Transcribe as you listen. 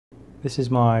This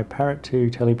is my Parrot 2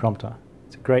 teleprompter.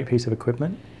 It's a great piece of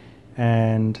equipment,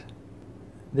 and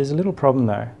there's a little problem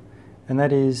though, and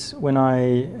that is when I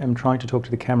am trying to talk to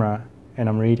the camera and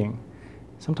I'm reading,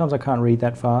 sometimes I can't read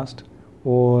that fast,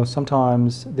 or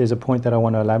sometimes there's a point that I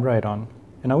want to elaborate on,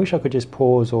 and I wish I could just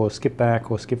pause or skip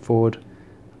back or skip forward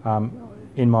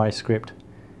in my script.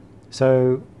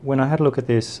 So when I had a look at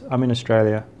this, I'm in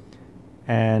Australia,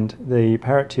 and the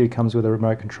Parrot 2 comes with a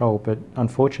remote control, but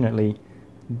unfortunately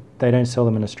they don't sell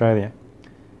them in Australia.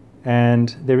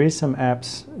 And there is some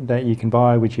apps that you can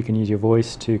buy which you can use your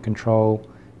voice to control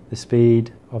the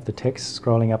speed of the text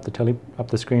scrolling up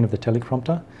the screen of the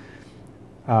teleprompter.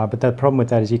 But the problem with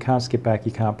that is you can't skip back,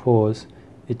 you can't pause.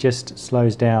 It just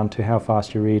slows down to how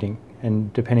fast you're reading,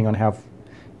 and depending on how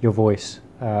your voice,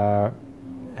 how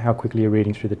quickly you're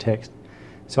reading through the text.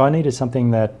 So I needed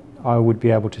something that I would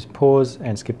be able to pause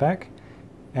and skip back,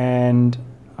 and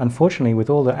unfortunately with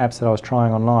all the apps that I was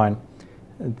trying online,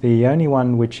 the only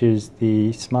one, which is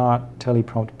the Smart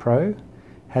Teleprompt Pro,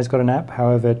 has got an app.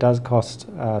 However, it does cost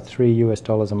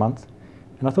 $3 a month,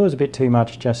 and I thought it was a bit too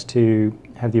much just to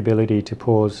have the ability to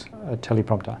pause a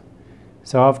teleprompter.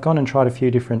 So I've gone and tried a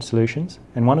few different solutions,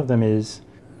 and one of them is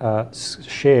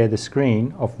share the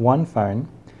screen of one phone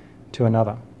to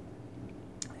another,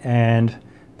 and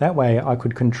that way I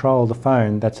could control the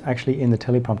phone that's actually in the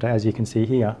teleprompter, as you can see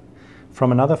here,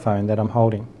 from another phone that I'm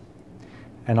holding.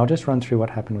 And I'll just run through what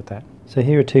happened with that. So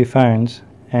here are two phones,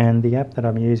 and the app that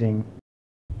I'm using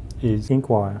is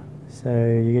Inkwire. So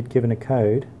you get given a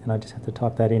code, and I just have to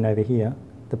type that in over here.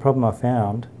 The problem I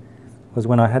found was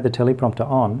when I had the teleprompter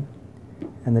on,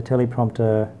 and the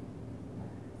teleprompter,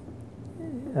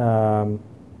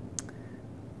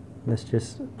 let's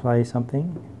just play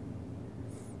something.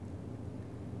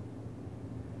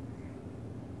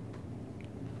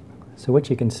 So what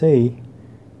you can see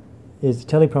is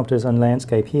the teleprompter is on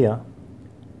landscape here.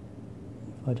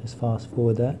 If I just fast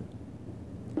forward that,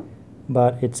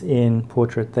 but it's in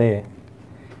portrait there.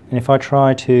 And if I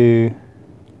try to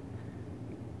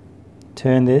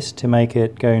turn this to make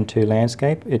it go into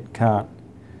landscape, it can't.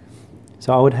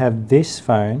 So I would have this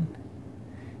phone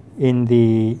in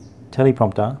the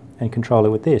teleprompter and control it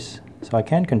with this. So I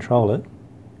can control it,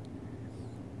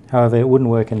 however it wouldn't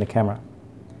work in the camera.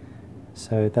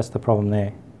 So that's the problem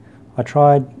there.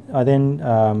 I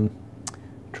then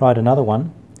tried another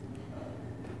one.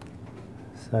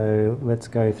 So let's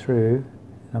go through.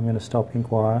 I'm going to stop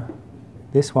Inkwire.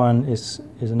 This one is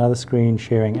another screen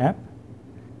sharing app.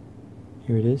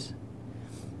 Here it is.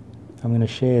 I'm going to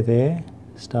share there,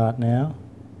 start now,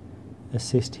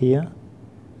 assist here,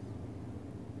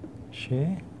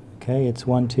 share. Okay, it's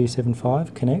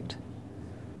 1275, connect.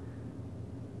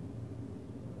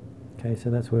 Okay,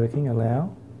 so that's working,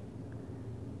 allow.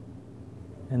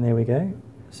 And there we go.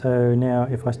 So now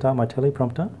if I start my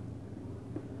teleprompter,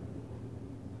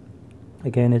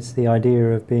 again it's the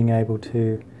idea of being able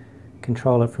to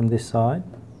control it from this side.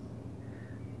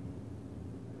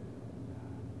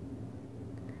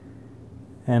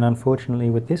 And unfortunately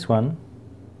with this one,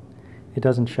 it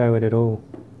doesn't show it at all.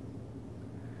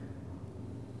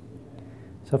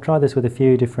 So I've tried this with a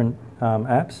few different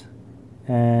apps,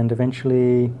 and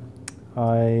eventually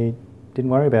I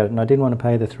didn't worry about it, and I didn't want to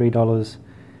pay the $3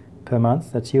 per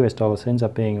month. That's US dollars, so it ends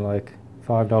up being like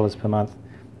 $5 per month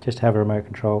just to have a remote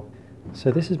control.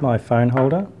 So this is my phone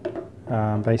holder.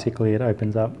 Basically it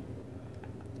opens up,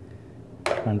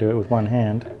 try and do it with one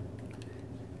hand,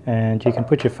 and you can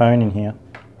put your phone in here.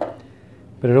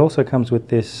 But it also comes with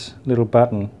this little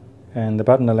button, and the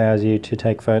button allows you to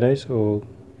take photos.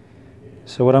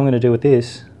 So what I'm going to do with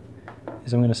this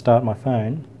is I'm going to start my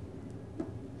phone,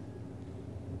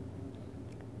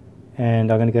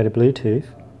 and I'm going to go to Bluetooth.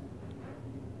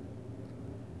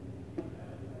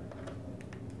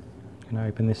 I'm going to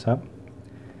open this up.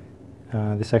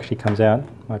 This actually comes out,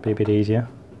 might be a bit easier.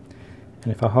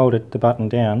 And if I hold the button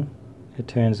down, it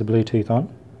turns the Bluetooth on.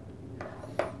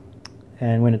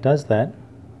 And when it does that,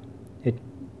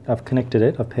 I've connected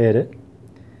it, I've paired it.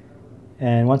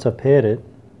 And once I've paired it,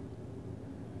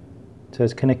 so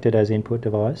it's connected as input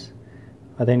device,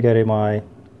 I then go to my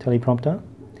teleprompter,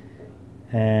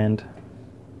 and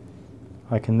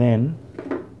I can then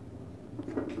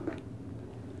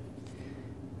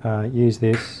use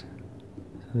this,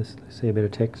 so let's see a bit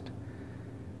of text,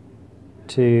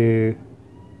 to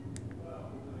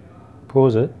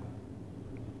pause it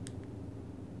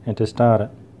and to start it.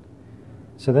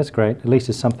 So that's great, at least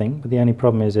it's something, but the only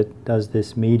problem is it does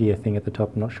this media thing at the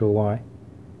top, I'm not sure why.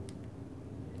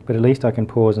 But at least I can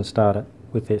pause and start it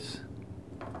with this.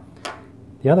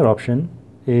 The other option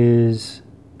is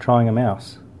trying a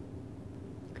mouse.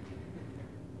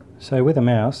 So with a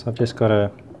mouse, I've just got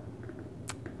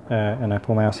an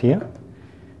Apple mouse here.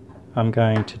 I'm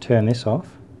going to turn this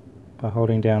off by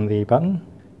holding down the button.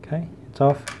 Okay, it's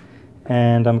off.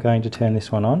 And I'm going to turn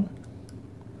this one on.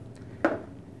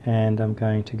 And I'm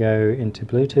going to go into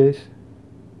Bluetooth.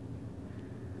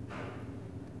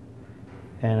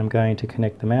 And I'm going to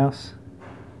connect the mouse.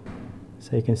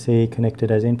 So you can see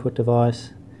connected as input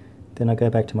device. Then I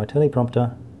go back to my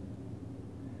teleprompter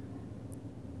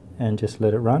and just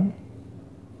let it run.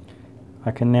 I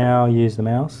can now use the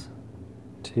mouse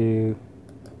to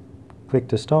click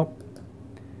to stop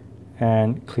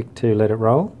and click to let it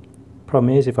roll.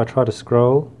 Problem is, if I try to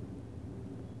scroll,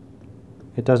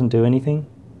 it doesn't do anything.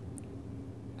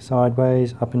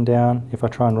 Sideways, up and down. If I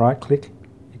try and right click,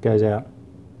 it goes out.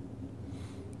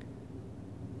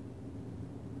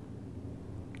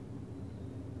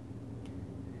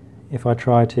 If I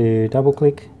try to double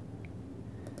click,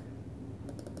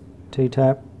 two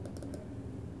tap,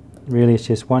 really it's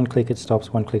just one click it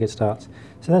stops, one click it starts.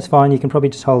 So that's fine. You can probably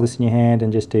just hold this in your hand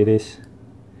and just do this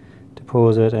to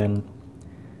pause it and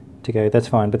to go. That's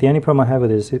fine. But the only problem I have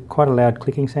with it is quite a loud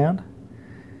clicking sound.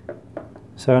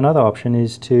 So another option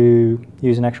is to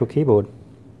use an actual keyboard.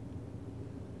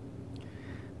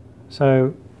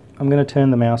 So I'm going to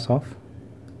turn the mouse off.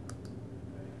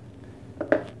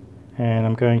 And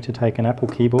I'm going to take an Apple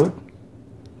keyboard.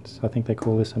 So I think they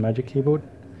call this a magic keyboard.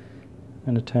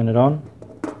 I'm going to turn it on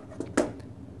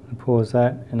and pause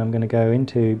that, and I'm going to go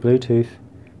into Bluetooth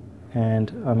and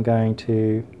I'm going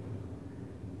to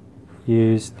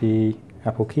use the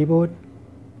Apple keyboard.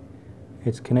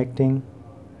 It's connecting.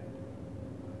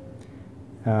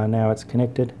 Now it's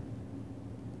connected.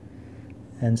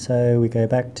 And so we go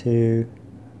back to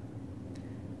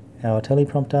our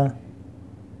teleprompter.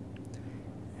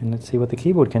 And let's see what the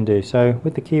keyboard can do. So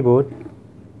with the keyboard,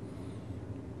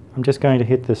 I'm just going to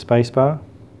hit the space bar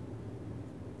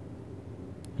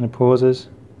and it pauses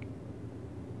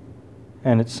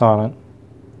and it's silent.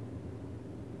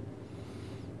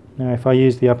 Now if I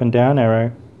use the up and down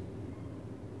arrow,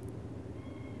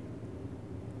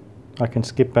 I can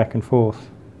skip back and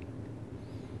forth.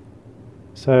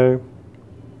 So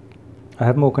I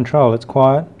have more control, it's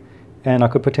quiet, and I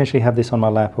could potentially have this on my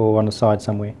lap or on the side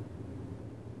somewhere.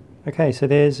 Okay, so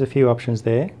there's a few options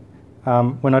there.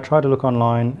 When I try to look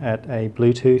online at a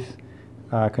Bluetooth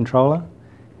controller,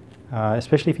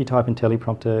 especially if you type in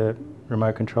teleprompter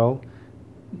remote control,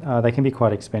 they can be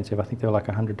quite expensive. I think they're like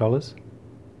 $100.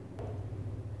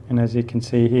 And as you can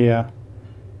see here,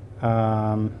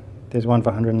 there's one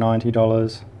for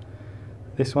 $190.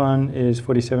 This one is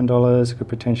 $47, could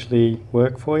potentially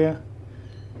work for you.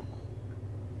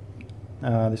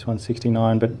 This one's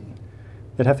 $69, but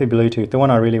they'd have to be Bluetooth. The one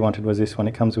I really wanted was this one.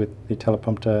 It comes with the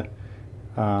teleprompter.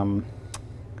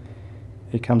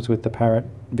 It comes with the Parrot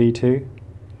V2,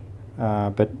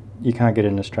 but you can't get it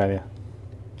in Australia.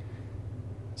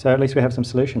 So at least we have some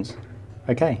solutions.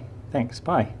 Okay, thanks.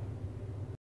 Bye.